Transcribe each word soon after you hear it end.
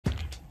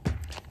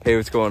Hey,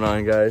 what's going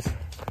on, guys?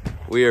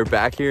 We are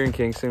back here in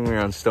Kingston. We're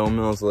on Stone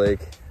Mills Lake.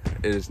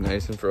 It is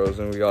nice and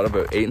frozen. We got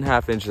about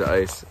 8.5 inches of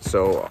ice,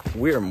 so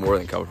we are more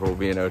than comfortable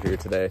being out here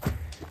today.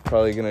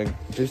 Probably gonna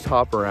just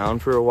hop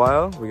around for a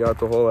while. We got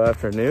the whole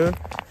afternoon.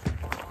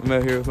 I'm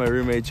out here with my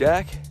roommate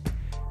Jack,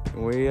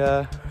 and we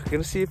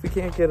gonna see if we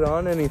can't get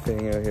on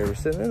anything out here. We're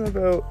sitting in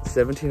about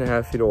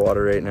 17.5 feet of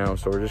water right now,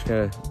 so we're just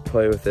gonna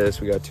play with this.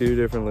 We got 2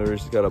 different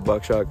lures. Got a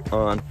buckshot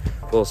on,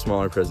 a little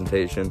smaller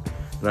presentation,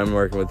 and I'm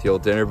working with the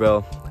old dinner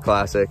bell,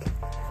 classic.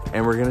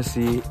 And we're gonna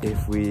see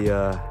if we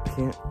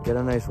can't get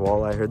a nice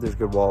walleye. I heard there's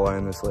good walleye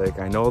in this lake.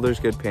 I know there's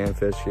good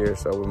panfish here,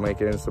 so we might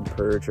get in some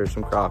perch or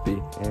some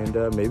crappie,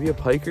 and maybe a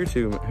pike or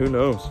 2. Who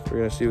knows? We're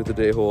gonna see what the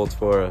day holds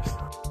for us.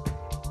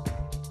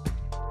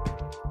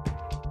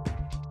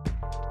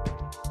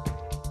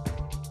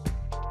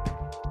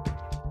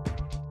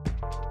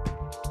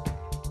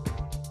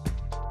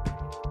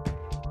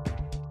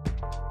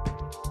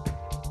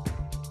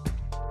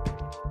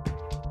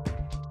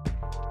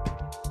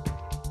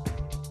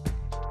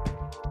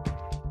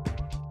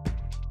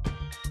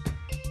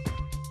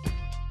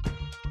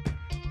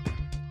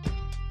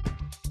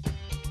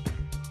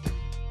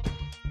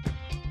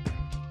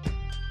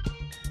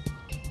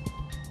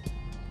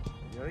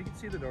 You can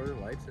see the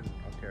northern lights in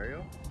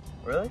Ontario.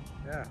 Really?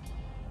 Yeah.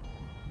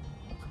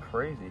 That's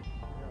crazy.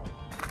 Yeah.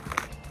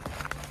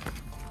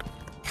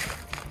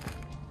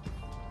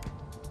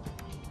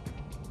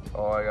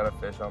 Oh, I got a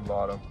fish on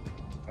bottom.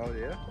 Oh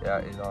yeah?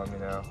 Yeah, he's on me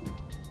now.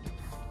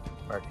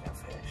 Marking a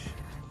fish.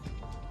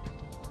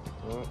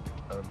 Oh,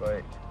 got a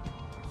bite.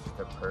 It's just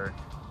a perch.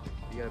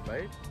 You got a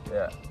bite?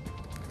 Yeah.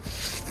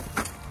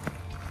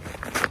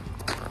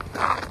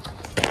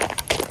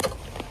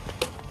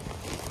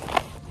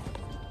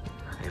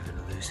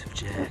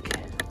 Jack.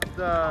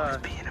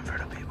 Peeing in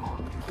front of people.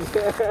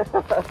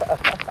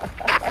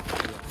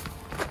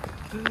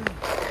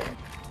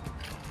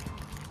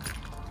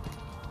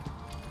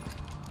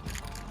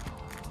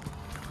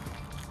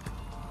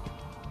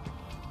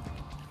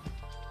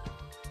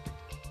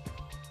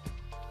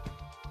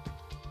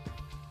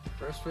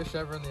 First fish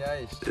ever in the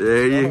ice.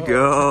 There you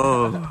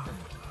go.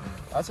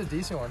 That's a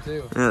decent one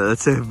too. Yeah,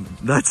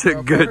 that's a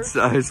good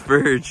size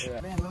perch.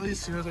 Yeah. Man, literally as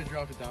soon as I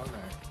dropped it down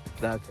there.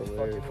 That's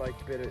hilarious. Fucking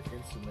like bit it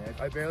instantly.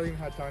 I barely even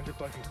had time to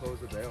fucking close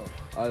the bail.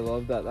 I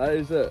love that. That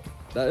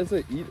is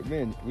a eat,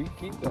 man. We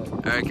keep that. All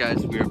right,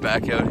 guys, we are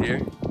back out here.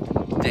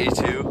 Day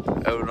 2,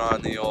 out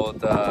on the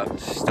old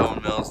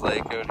Stone Mills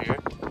Lake out here.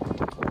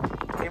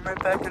 Came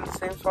right back in the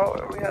same spot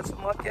where we had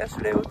some luck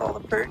yesterday with all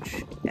the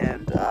perch,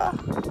 and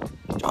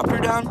dropped her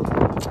down.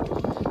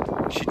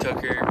 She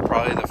took her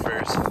probably the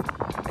first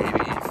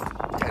maybe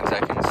 10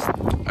 seconds.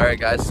 All right,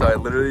 guys, so I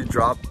literally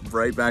dropped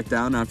right back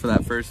down after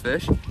that first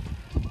fish.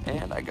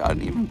 And I got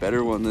an even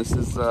better one. This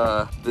is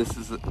a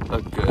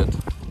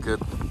good,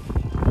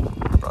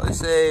 probably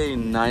say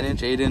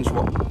 9-inch, 8-inch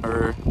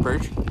or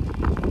perch.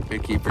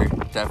 Good keeper.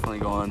 Definitely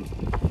going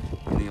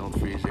in the old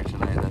freezer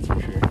tonight, that's for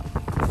sure.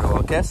 So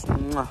I'll guess.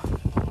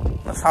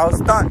 That's how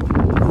it's done.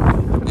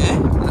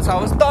 That's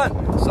how it's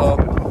done. So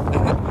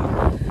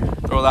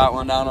throw that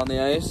one down on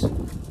the ice.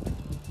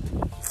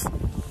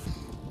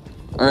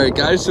 All right,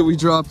 guys. So we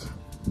dropped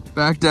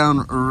back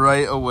down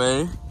right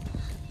away.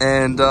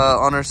 And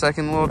on our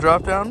second little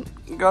drop down,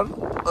 we got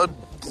a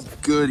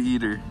good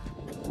eater.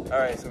 All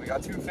right, so we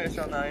got 2 fish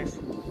on the ice.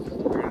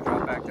 We're gonna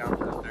drop back down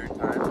for the 3rd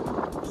time.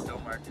 We're still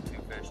marking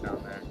 2 fish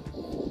down there.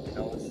 You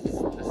know,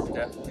 this is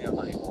definitely a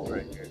honey hole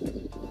right here.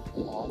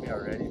 On me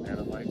already, man.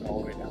 I'm like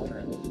all the way down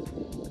there.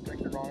 I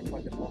picked the wrong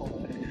fucking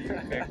hole. You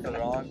picked the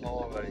wrong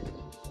hole, buddy.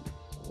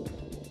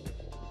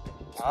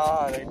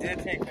 Ah, they did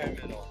take my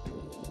middle.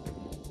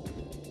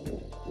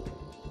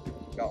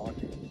 Got one.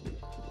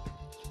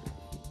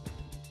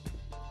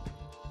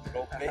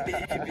 Oh, baby.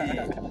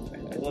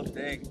 Little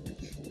thing.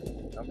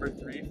 Number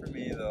 3 for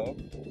me, though.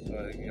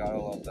 So you gotta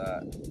love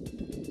that.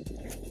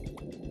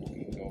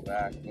 You can go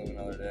back, live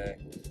another day.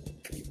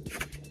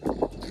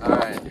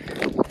 Alright.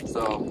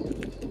 So,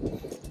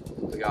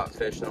 we got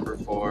fish number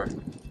 4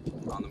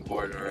 on the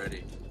board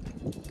already.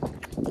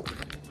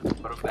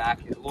 Put him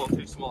back. He's a little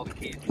too small to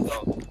keep,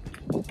 so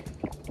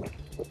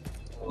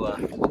we'll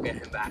get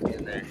him back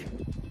in there.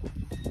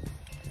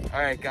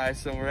 Alright, guys.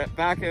 So we're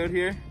back out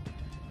here.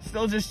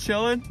 Still just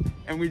chilling,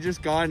 and we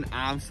just got an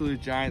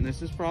absolute giant.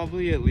 This is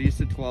probably at least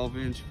a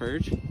 12-inch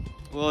perch.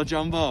 Little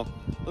jumbo.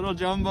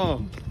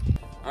 All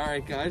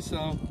right, guys,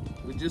 so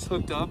we just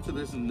hooked up to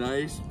this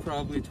nice,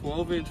 probably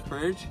 12-inch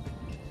perch.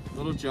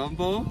 Little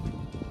jumbo.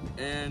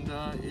 And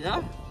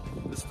yeah,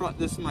 this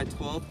is my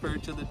 12th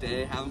perch of the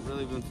day. Haven't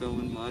really been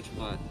filming much,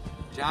 but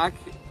Jack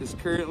is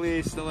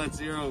currently still at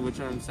 0, which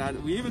I'm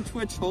sad. We even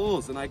switched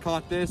holes, and I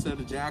caught this out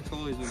of Jack's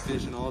hole. He's been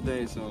fishing all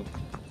day, so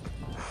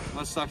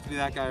must suck to be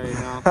that guy right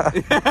now.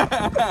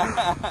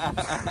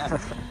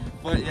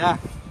 But yeah,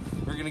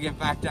 we're gonna get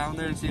back down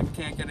there and see if we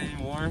can't get any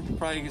more.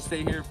 Probably gonna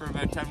stay here for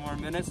about 10 more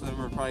minutes, and then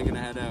we're probably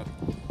gonna head out.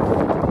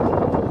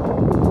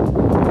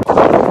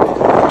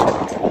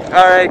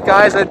 All right,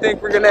 guys, I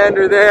think we're gonna end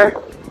her there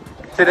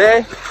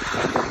today.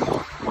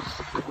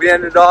 We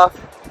ended off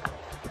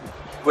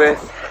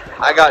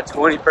I got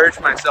 20 perch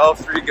myself,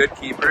 3 good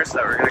keepers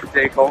that we're gonna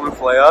take home and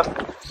flay up.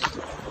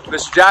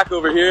 Mr. Jack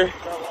over here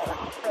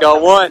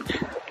got 1.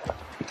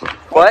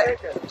 What?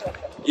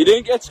 You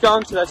didn't get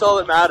skunked, that's all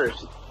that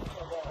matters.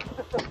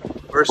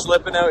 We're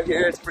slipping out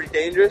here, it's pretty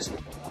dangerous.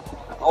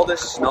 All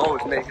this snow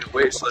is making it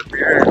way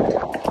slipperier.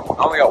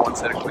 I only got 1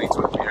 set of cleats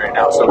with me right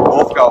now, so we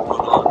both got 1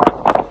 on.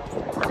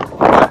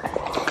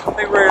 But I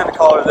think we're gonna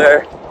call her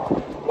there.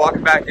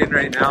 Walking back in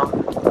right now,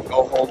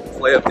 go home,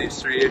 flay up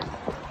these 3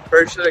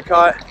 perch that I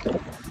caught.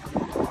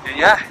 And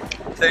yeah,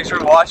 thanks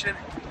for watching.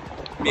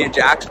 Me and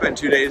Jack spent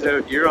 2 days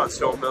out here on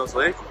Stone Mills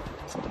Lake.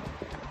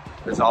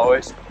 As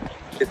always,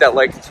 hit that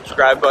like and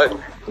subscribe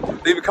button.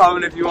 Leave a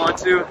comment if you want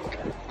to.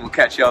 We'll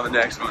catch you on the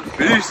next one.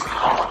 Peace.